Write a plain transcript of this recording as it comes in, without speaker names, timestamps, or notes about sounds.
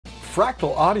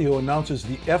Fractal Audio announces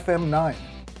the FM9,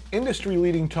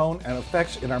 industry-leading tone and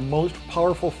effects in our most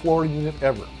powerful floor unit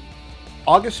ever.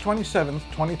 August 27,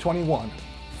 2021,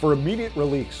 for immediate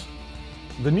release.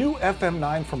 The new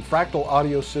FM9 from Fractal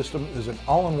Audio System is an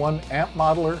all-in-one amp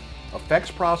modeler,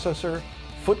 effects processor,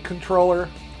 foot controller,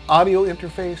 audio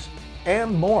interface,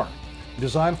 and more,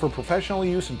 designed for professional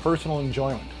use and personal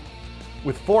enjoyment.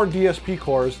 With 4 DSP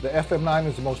cores, the FM9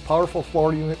 is the most powerful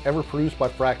floor unit ever produced by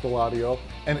Fractal Audio,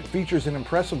 and it features an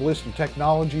impressive list of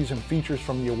technologies and features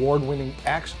from the award-winning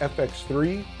AX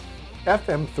FX3,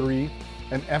 FM3,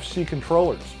 and FC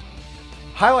controllers.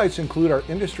 Highlights include our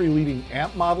industry-leading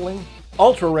amp modeling,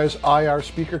 ultra-res IR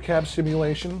speaker cab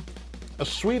simulation, a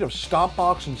suite of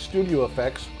stopbox and studio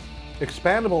effects,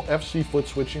 expandable FC foot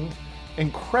switching,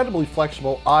 incredibly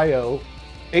flexible I/O,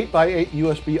 8x8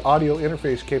 USB audio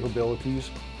interface capabilities,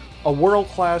 a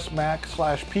world-class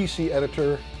Mac/PC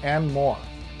editor, and more.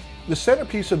 The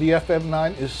centerpiece of the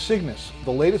FM9 is Cygnus,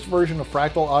 the latest version of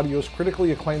Fractal Audio's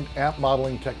critically acclaimed amp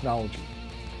modeling technology.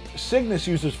 Cygnus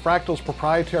uses Fractal's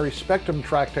proprietary Spectrum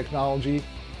Track technology,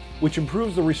 which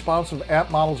improves the response of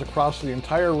amp models across the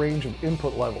entire range of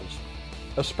input levels,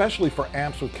 especially for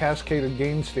amps with cascaded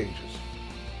gain stages.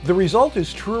 The result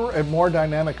is truer and more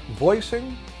dynamic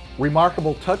voicing,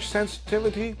 remarkable touch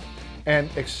sensitivity, and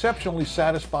exceptionally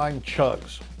satisfying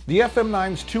chugs. The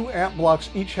FM9's 2 amp blocks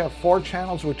each have 4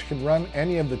 channels which can run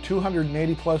any of the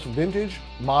 280 plus vintage,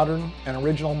 modern, and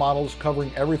original models,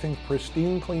 covering everything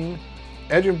pristine clean,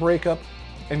 edge of breakup,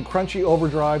 and crunchy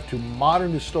overdrive to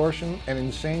modern distortion and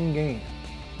insane gain.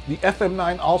 The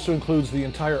FM9 also includes the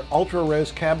entire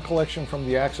ultra-res cab collection from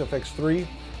the AX FX3,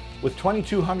 with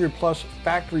 2,200 plus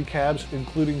factory cabs,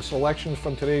 including selections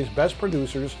from today's best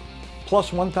producers,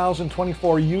 plus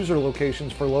 1,024 user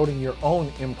locations for loading your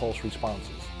own impulse responses.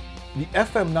 The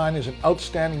FM9 is an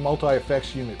outstanding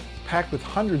multi-effects unit, packed with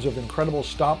hundreds of incredible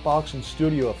stopbox and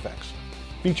studio effects,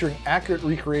 featuring accurate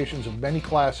recreations of many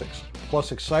classics,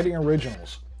 plus exciting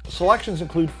originals. Selections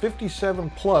include 57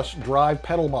 plus drive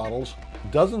pedal models,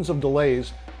 dozens of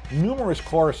delays, numerous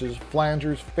choruses,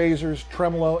 flangers, phasers,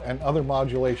 tremolo, and other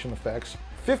modulation effects,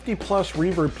 50 plus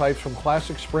reverb types from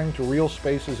classic spring to real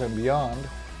spaces and beyond,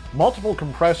 multiple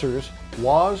compressors,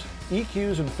 wahs,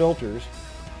 EQs, and filters,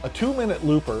 a 2-minute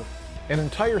looper, an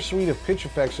entire suite of pitch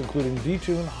effects including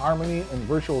detune, harmony, and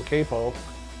virtual capo,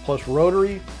 plus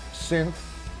rotary, synth,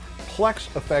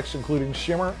 plex effects including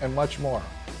shimmer, and much more.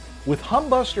 With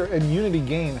Humbuster and Unity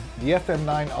Gain, the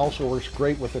FM9 also works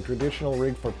great with a traditional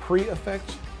rig for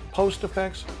pre-effects,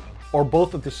 post-effects, or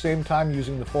both at the same time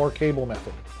using the 4-cable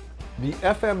method. The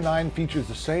FM9 features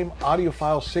the same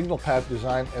audiophile signal path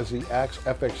design as the AX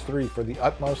FX3 for the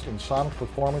utmost in sonic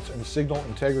performance and signal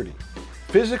integrity.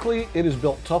 Physically, it is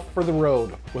built tough for the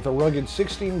road, with a rugged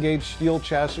 16-gauge steel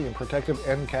chassis and protective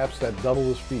end caps that double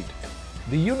as feet.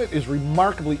 The unit is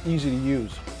remarkably easy to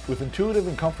use, with intuitive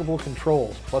and comfortable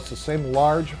controls, plus the same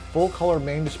large, full-color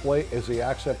main display as the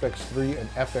AX FX3 and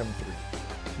FM3.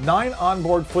 9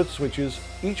 onboard foot switches,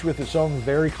 each with its own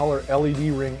vari-color LED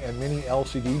ring and mini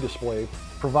LCD display,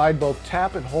 provide both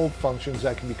tap and hold functions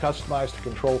that can be customized to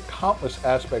control countless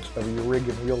aspects of your rig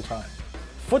in real time.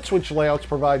 Foot switch layouts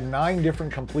provide 9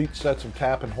 different complete sets of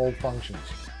tap and hold functions.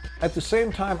 At the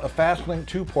same time, a FastLink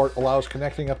 2-port allows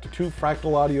connecting up to 2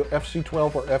 Fractal Audio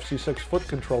FC12 or FC6 foot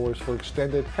controllers for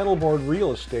extended pedalboard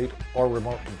real estate or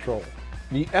remote control.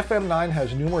 The FM9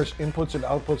 has numerous inputs and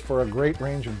outputs for a great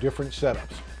range of different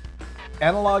setups.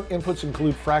 Analog inputs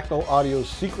include Fractal Audio's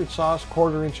secret sauce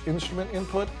 1/4-inch instrument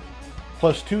input,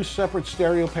 plus 2 separate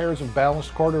stereo pairs of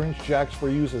balanced 1/4-inch jacks for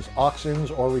use as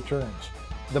aux-ins or returns.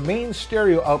 The main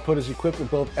stereo output is equipped with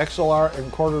both XLR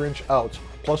and 1/4-inch outs,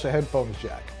 plus a headphones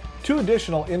jack. 2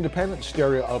 additional independent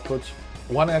stereo outputs,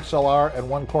 1 XLR and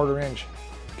 1 1/4-inch,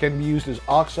 can be used as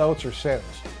aux outs or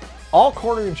sends. All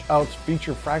 1/4-inch outs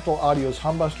feature Fractal Audio's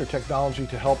Humbuster technology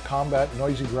to help combat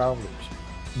noisy ground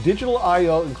loops. Digital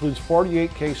I/O includes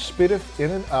 48K SPDIF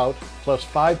in and out, plus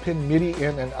 5-pin MIDI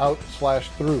in and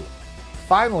out/through.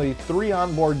 Finally, 3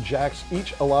 onboard jacks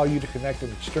each allow you to connect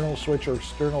an external switch or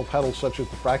external pedal such as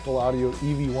the Fractal Audio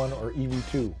EV1 or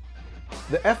EV2.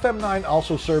 The FM9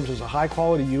 also serves as a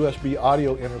high-quality USB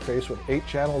audio interface with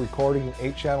 8-channel recording and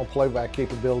 8-channel playback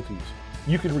capabilities.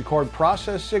 You can record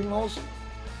process signals,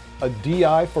 a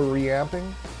DI for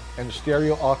reamping, and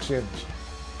stereo aux-ins.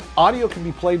 Audio can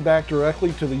be played back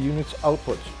directly to the unit's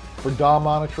outputs for DAW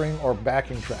monitoring or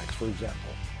backing tracks, for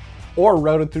example, or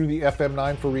routed through the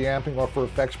FM9 for reamping or for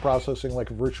effects processing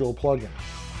like a virtual plugin.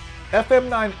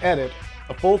 FM9 Edit,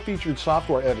 a full-featured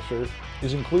software editor,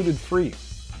 is included free.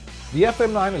 The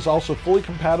FM9 is also fully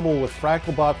compatible with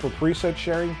FractalBot for preset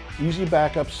sharing, easy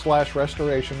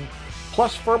backup/restoration,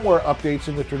 plus firmware updates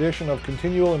in the tradition of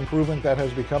continual improvement that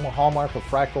has become a hallmark of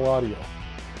Fractal Audio.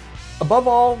 Above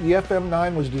all, the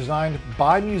FM9 was designed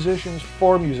by musicians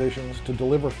for musicians to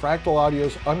deliver Fractal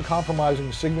Audio's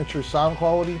uncompromising signature sound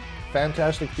quality,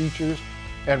 fantastic features,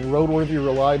 and roadworthy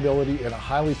reliability in a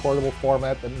highly portable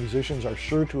format that musicians are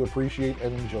sure to appreciate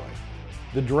and enjoy.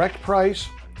 The direct price,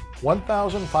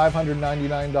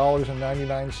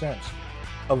 $1,599.99.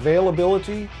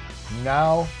 Availability,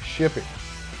 now shipping.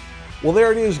 Well,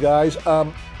 there it is, guys.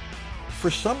 For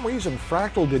some reason,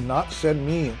 Fractal did not send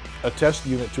me a test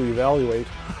unit to evaluate.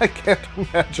 I can't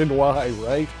imagine why,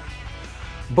 right?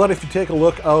 But if you take a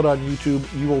look out on YouTube,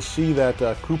 you will see that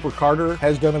Cooper Carter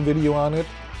has done a video on it,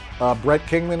 Brett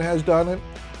Kingman has done it,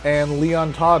 and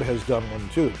Leon Todd has done one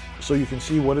too. So you can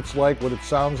see what it's like, what it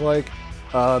sounds like,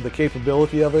 the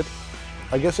capability of it.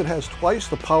 I guess it has twice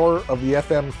the power of the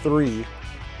FM3,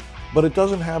 but it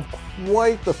doesn't have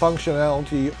quite the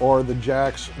functionality or the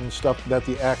jacks and stuff that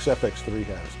the Axe FX3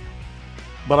 has.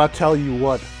 But I tell you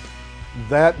what,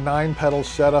 that 9-pedal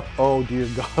setup, oh dear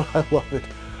God, I love it.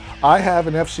 I have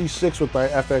an FC6 with my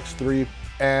FX3,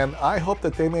 and I hope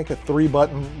that they make a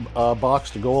 3-button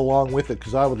box to go along with it,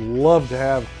 because I would love to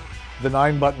have the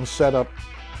 9-button setup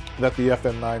that the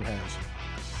FM9 has.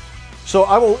 So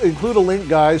I will include a link,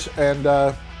 guys, and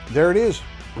there it is,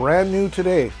 brand new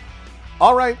today.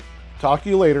 All right. Talk to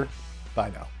you later. Bye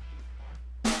now.